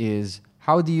that is,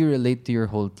 how do you relate to your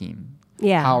whole team?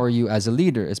 Yeah. How are you as a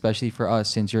leader, especially for us,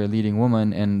 since you're a leading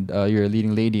woman and you're a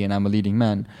leading lady and I'm a leading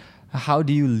man? How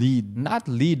do you lead? Not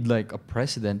lead like a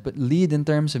president, but lead in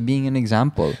terms of being an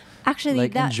example. Actually,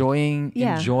 like enjoying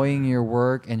your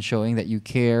work and showing that you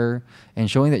care, and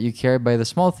showing that you care by the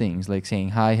small things, like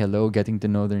saying hi, hello, getting to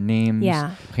know their names.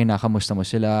 Yeah. Kinakamusta mo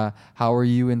sila? How are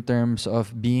you in terms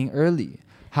of being early?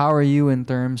 How are you in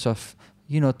terms of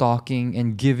talking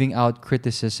and giving out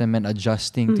criticism and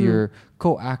adjusting to your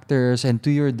co-actors and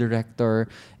to your director.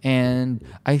 And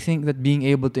I think that being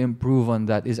able to improve on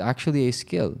that is actually a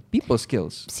skill, people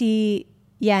skills. See,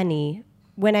 Yanni,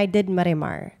 when I did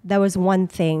Marimar, that was one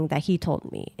thing that he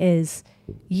told me is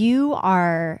you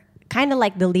are kind of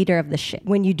like the leader of the ship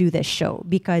when you do this show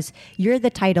because you're the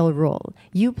title role.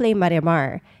 You play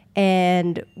Marimar,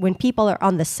 and when people are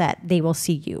on the set, they will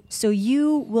see you. So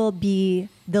you will be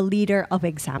the leader of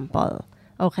example.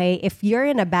 Okay? If you're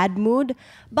in a bad mood,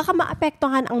 baka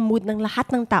maapektuhan ang mood ng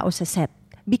lahat ng tao sa set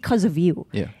because of you.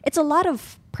 Yeah. It's a lot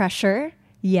of pressure,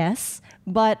 yes,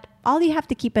 but all you have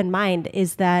to keep in mind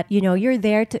is that, you're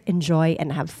there to enjoy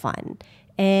and have fun.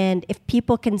 And if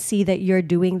people can see that you're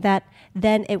doing that,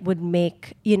 then it would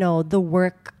make, the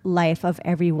work life of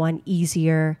everyone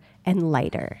easier and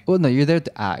lighter. Well, no, you're there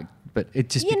to act, but it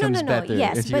just becomes better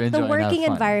Yes, if you but enjoy the and have working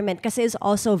fun. environment kasi is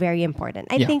also very important.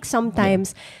 I Yeah. think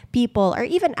sometimes people or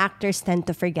even actors tend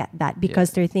to forget that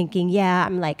because they're thinking,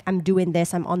 I'm doing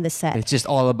this, I'm on the set. It's just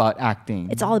all about acting.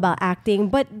 It's all about acting,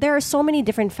 but there are so many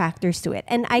different factors to it.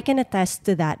 And I can attest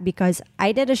to that because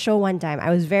I did a show one time. I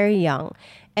was very young,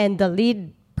 and the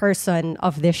lead person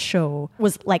of this show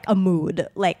was like a mood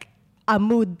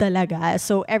talaga.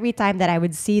 So every time that I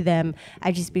would see them,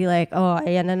 I'd just be like, oh,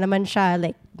 ayan na naman siya,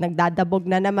 like nagdadabog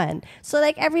na naman. So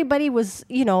like everybody was,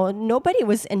 nobody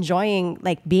was enjoying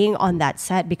like being on that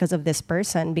set because of this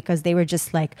person because they were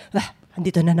just like,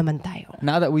 andito na naman tayo.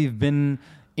 Now that we've been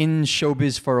in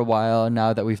showbiz for a while,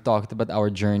 now that we've talked about our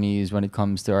journeys when it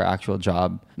comes to our actual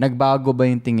job, nagbago ba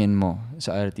yung tingin mo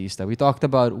sa artista? We talked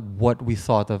about what we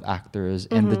thought of actors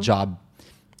and the job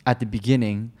at the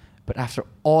beginning, but after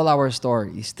all our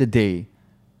stories today,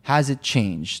 has it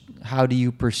changed? How do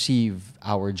you perceive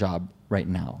our job right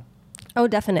now? Oh,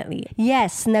 definitely.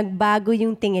 Yes, nagbago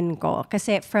yung tingin ko.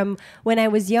 Kasi from when I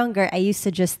was younger, I used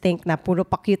to just think na puro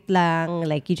pa-cute lang,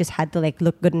 like you just had to like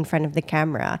look good in front of the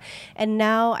camera. And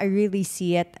now I really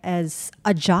see it as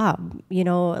a job,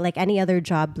 like any other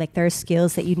job. Like there are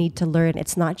skills that you need to learn.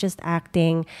 It's not just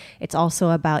acting. It's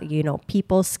also about,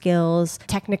 people skills,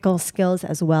 technical skills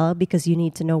as well, because you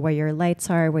need to know where your lights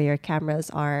are, where your cameras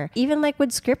are. Even like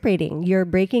with script reading, you're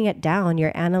breaking it down.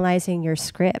 You're analyzing your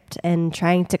script and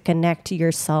trying to connect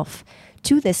yourself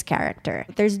to this character.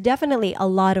 There's definitely a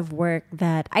lot of work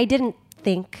that I didn't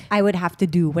think I would have to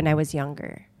do when I was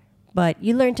younger. But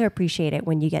you learn to appreciate it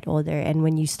when you get older and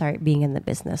when you start being in the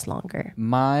business longer.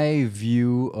 My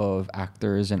view of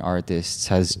actors and artists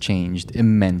has changed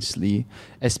immensely,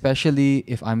 especially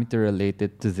if I'm to relate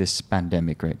it to this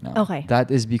pandemic right now. Okay. That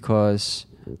is because,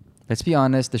 let's be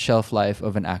honest, the shelf life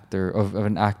of an actor, of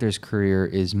an actor's career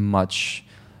is much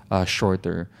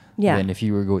shorter than if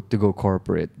you were to go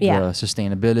corporate. Yeah. The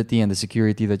sustainability and the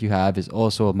security that you have is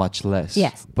also much less.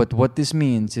 Yes. But what this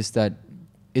means is that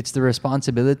it's the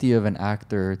responsibility of an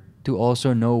actor to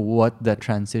also know what that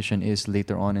transition is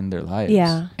later on in their lives.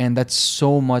 Yeah. And that's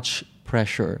so much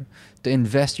pressure to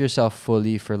invest yourself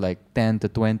fully for like 10 to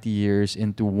 20 years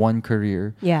into one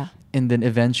career. Yeah. And then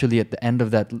eventually at the end of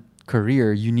that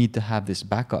career, you need to have this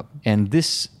backup. And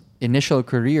this initial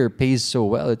career pays so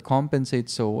well, it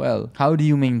compensates so well. How do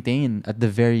you maintain at the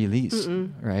very least,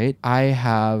 right? I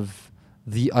have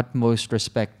the utmost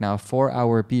respect now for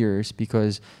our peers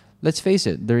because let's face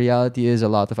it, the reality is a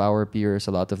lot of our peers,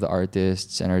 a lot of the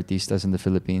artists and artistas in the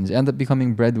Philippines end up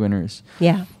becoming breadwinners.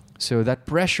 Yeah. So that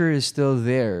pressure is still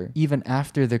there even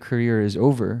after the career is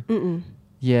over.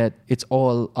 Yet it's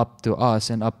all up to us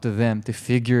and up to them to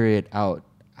figure it out.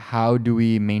 How do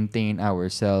we maintain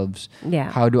ourselves?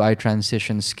 Yeah. How do I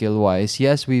transition skill-wise?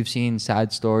 Yes, we've seen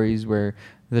sad stories where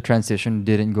the transition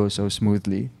didn't go so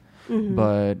smoothly.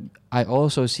 But I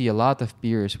also see a lot of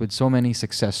peers with so many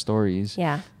success stories.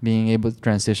 Yeah. Being able to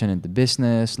transition into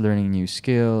business, learning new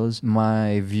skills.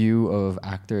 My view of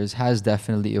actors has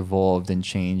definitely evolved and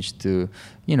changed to,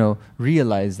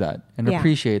 realize that and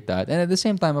appreciate that. And at the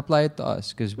same time, apply it to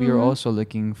us because we are also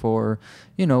looking for,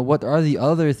 what are the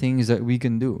other things that we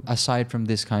can do aside from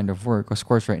this kind of work. Of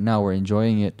course, right now we're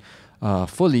enjoying it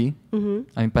fully. I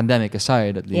mean, pandemic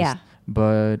aside at least. Yeah.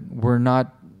 But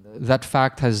that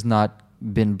fact has not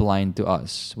been blind to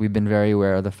us. We've been very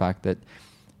aware of the fact that,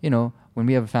 when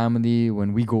we have a family,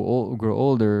 when we grow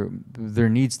older, there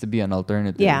needs to be an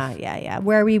alternative. Yeah.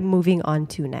 Where are we moving on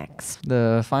to next?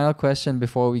 The final question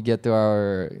before we get to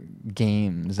our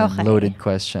games and Okay. loaded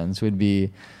questions would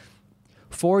be,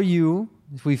 for you,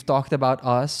 we've talked about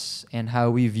us and how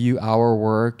we view our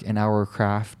work and our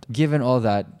craft. Given all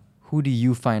that, who do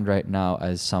you find right now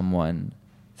as someone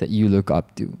that you look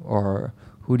up to? Or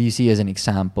who do you see as an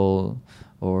example?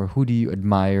 Or who do you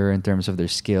admire in terms of their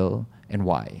skill and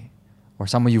why? or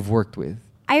someone you've worked with?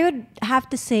 I would have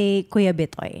to say Kuya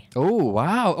Bitoy. Oh,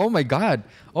 wow. Oh my God.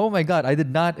 Oh my God. I did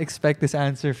not expect this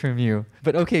answer from you.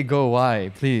 But okay, go.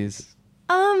 Why? Please.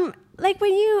 Like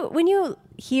when you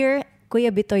hear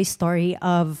Kuya Bitoy's story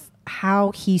of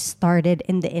how he started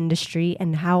in the industry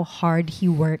and how hard he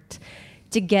worked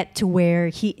to get to where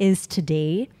he is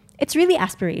today, it's really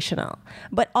aspirational.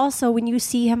 But also when you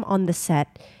see him on the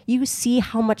set, you see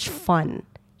how much fun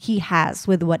he has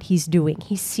with what he's doing.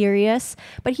 He's serious,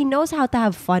 but he knows how to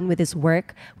have fun with his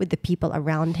work, with the people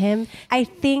around him. I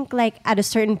think like at a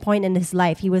certain point in his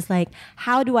life, he was like,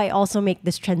 how do I also make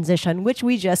this transition, which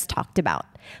we just talked about?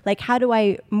 Like, how do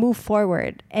I move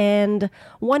forward? And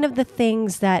one of the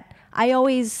things that I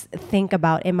always think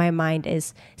about in my mind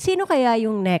is, sino kaya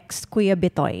yung next Kuya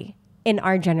Bitoy in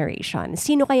our generation?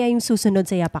 Sino kaya yung susunod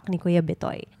sa yapak ni Kuya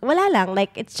Bitoy? Wala lang.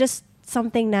 Like, it's just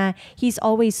something na he's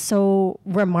always so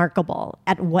remarkable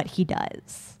at what he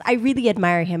does. I really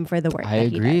admire him for the work that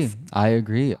he does. I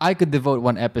agree. I could devote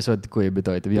one episode to Kuya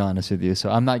Bitoy, to be honest with you. So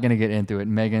I'm not going to get into it.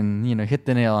 Megan, hit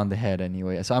the nail on the head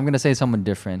anyway. So I'm going to say someone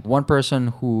different. One person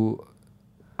who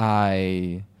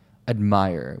I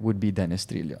admire would be Dennis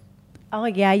Trillo. Oh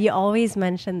yeah, you always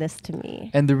mention this to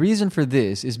me. And the reason for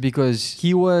this is because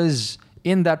he was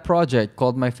in that project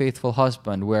called My Faithful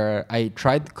Husband, where I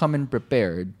tried to come in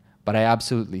prepared, but I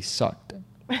absolutely sucked.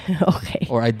 Okay.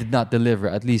 Or I did not deliver,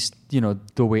 at least,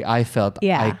 the way I felt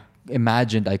I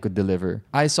imagined I could deliver.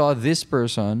 I saw this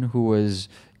person who was,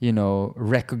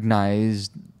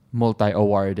 recognized,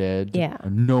 multi-awarded,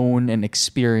 known and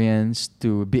experienced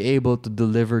to be able to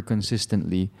deliver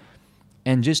consistently.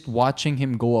 And just watching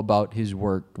him go about his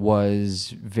work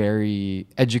was very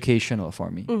educational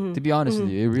for me. To be honest with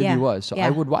you, it really was. So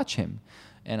I would watch him.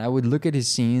 And I would look at his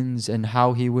scenes and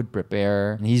how he would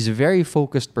prepare. And he's a very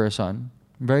focused person.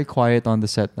 Very quiet on the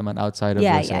set naman, outside of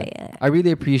the set. Yeah. I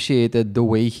really appreciated the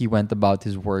way he went about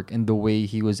his work and the way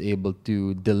he was able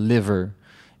to deliver,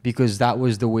 because that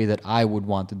was the way that I would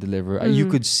want to deliver. You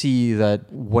could see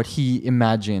that what he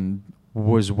imagined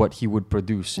was what he would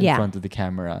produce in front of the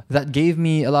camera. That gave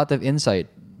me a lot of insight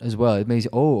as well. It makes,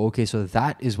 okay, so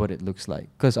that is what it looks like.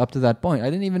 Because up to that point, I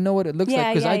didn't even know what it looks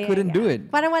like because I couldn't do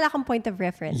it. Parang wala kang point of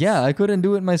reference. Yeah, I couldn't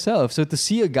do it myself. So to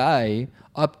see a guy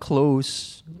up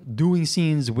close doing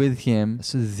scenes with him,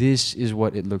 so this is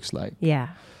what it looks like. Yeah.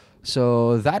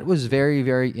 So that was very,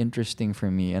 very interesting for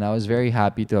me. And I was very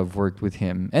happy to have worked with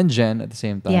him and Jen at the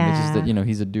same time. Yeah. It's just that,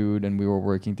 he's a dude and we were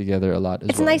working together a lot as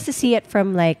It's well. nice to see it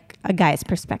from like a guy's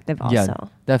perspective also. Yeah,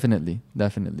 definitely.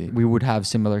 We would have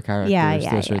similar characters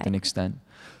to a certain extent.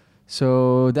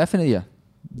 So definitely,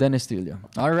 Dennis Trillo.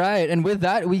 All right. And with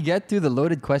that, we get to the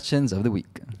loaded questions of the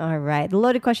week. All right. The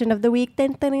loaded question of the week.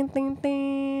 Dun, dun, dun, dun,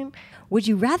 dun. Would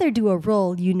you rather do a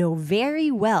role you know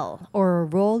very well or a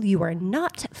role you are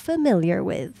not familiar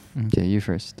with? Okay, you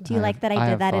first. Do you like that I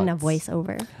did that in a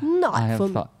voiceover? I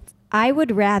have thoughts. I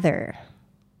would rather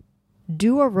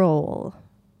do a role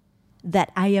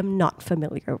that I am not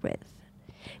familiar with,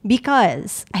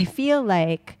 because I feel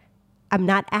like I'm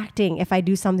not acting if I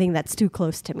do something that's too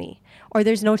close to me or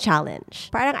there's no challenge.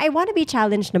 Parang I want to be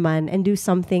challenged naman and do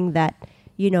something that,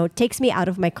 takes me out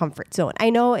of my comfort zone.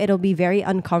 I know it'll be very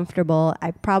uncomfortable.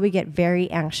 I probably get very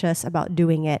anxious about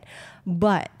doing it,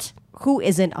 but who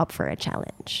isn't up for a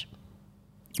challenge?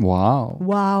 Wow.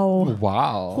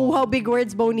 Wow, big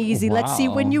words, Bonizi. Wow. Let's see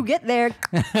when you get there.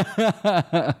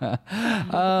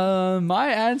 My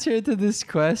answer to this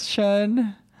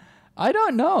question, I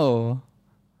don't know.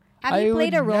 Have you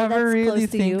played a role that's never really close to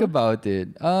think you? about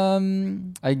it.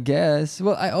 I guess.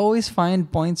 Well, I always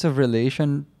find points of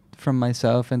relation from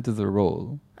myself into the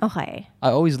role. Okay. I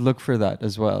always look for that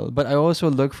as well. But I also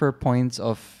look for points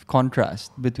of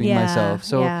contrast between myself.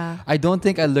 So I don't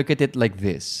think I look at it like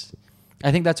this.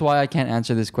 I think that's why I can't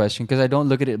answer this question, because I don't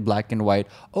look at it black and white.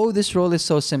 Oh, this role is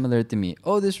so similar to me.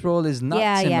 Oh, this role is not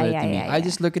similar to me. I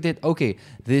just look at it, okay,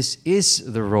 this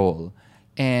is the role.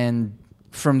 And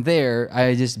from there,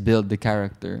 I just build the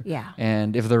character. Yeah.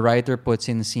 And if the writer puts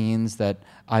in scenes that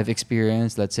I've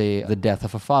experienced, let's say the death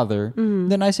of a father,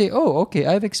 then I say, oh, okay,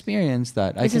 I've experienced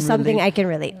that. This is something I can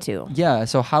relate to. Yeah,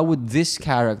 so how would this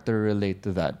character relate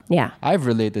to that? Yeah. I've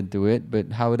related to it,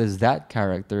 but how does that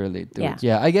character relate to Yeah. it?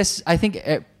 Yeah, I think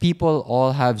people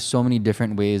all have so many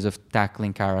different ways of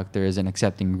tackling characters and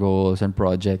accepting roles and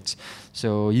projects.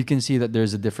 So you can see that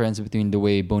there's a difference between the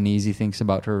way Bonizi thinks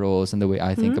about her roles and the way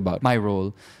I think about my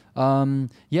role.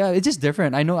 It's just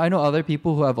different. I know other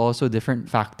people who have also different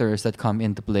factors that come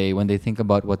into play when they think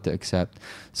about what to accept.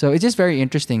 So it's just very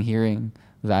interesting hearing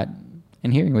that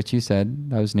and hearing what you said.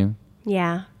 That was new.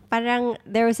 Yeah. parang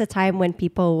there was a time when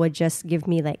people would just give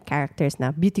me like characters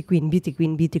na beauty queen, beauty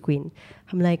queen, beauty queen.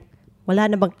 I'm like, wala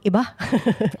na bang iba?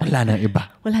 Wala na iba.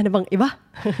 Wala na bang iba?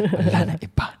 Wala na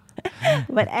iba.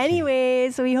 But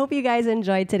anyways, we hope you guys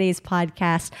enjoyed today's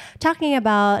podcast talking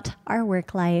about our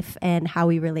work life and how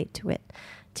we relate to it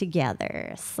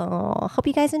together. So hope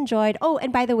you guys enjoyed. Oh,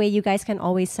 and by the way, you guys can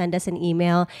always send us an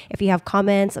email. If you have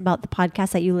comments about the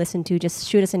podcast that you listen to, just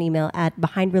shoot us an email at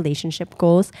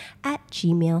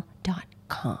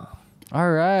behindrelationshipgoals@gmail.com.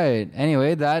 All right.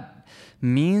 Anyway, that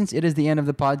means it is the end of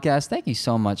the podcast. Thank you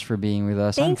so much for being with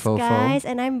us. Thanks, I'm Fofo. guys.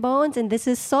 And I'm Bones. And this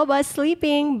is Soba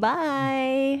Sleeping.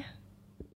 Bye.